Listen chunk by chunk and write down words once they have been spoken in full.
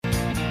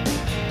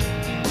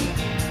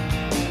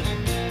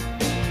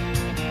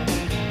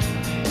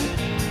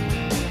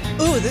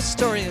Ooh, this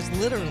story is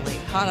literally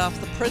hot off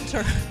the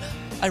printer.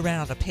 I ran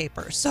out of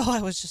paper, so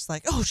I was just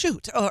like, oh,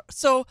 shoot.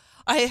 So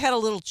I had a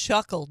little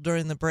chuckle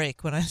during the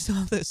break when I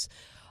saw this.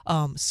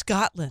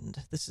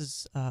 Scotland, this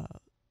is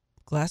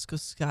Glasgow,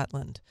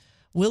 Scotland.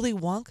 Willy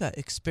Wonka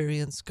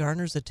experience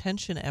garners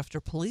attention after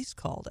police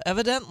called.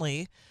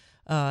 Evidently,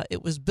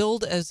 it was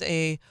billed as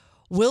a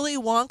Willy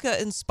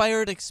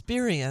Wonka-inspired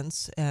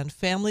experience, and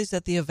families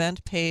at the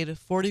event paid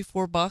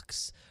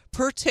 $44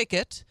 per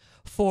ticket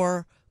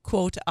for,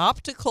 quote,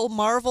 optical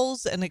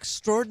marvels and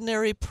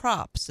extraordinary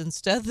props.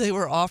 Instead, they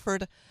were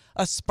offered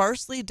a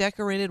sparsely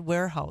decorated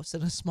warehouse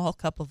and a small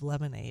cup of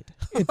lemonade.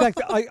 In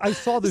fact, I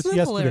saw this Isn't that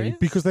yesterday hilarious?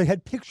 because they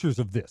had pictures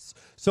of this.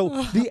 So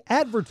the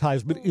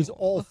advertisement is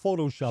all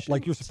Photoshopped.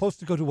 Like you're supposed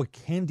to go to a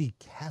candy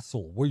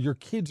castle where your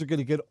kids are going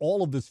to get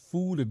all of this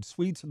food and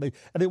sweets, and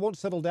they won't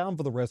settle down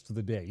for the rest of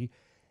the day.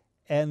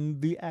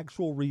 And the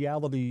actual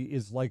reality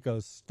is like a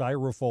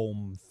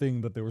styrofoam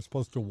thing that they were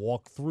supposed to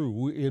walk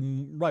through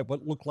in, right,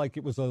 what looked like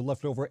it was a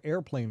leftover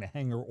airplane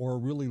hangar or a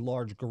really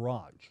large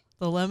garage.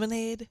 The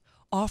lemonade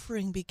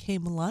offering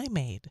became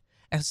limeade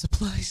as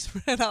supplies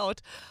ran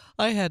out.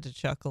 I had to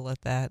chuckle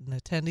at that, and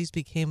attendees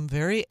became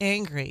very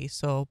angry,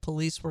 so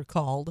police were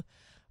called.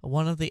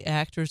 One of the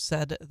actors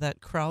said that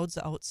crowds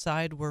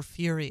outside were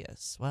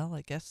furious. Well,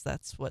 I guess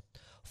that's what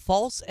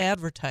false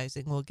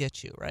advertising will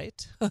get you,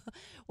 right?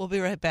 We'll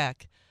be right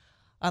back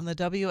on the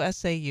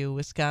WSAU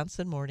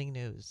Wisconsin Morning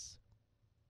News.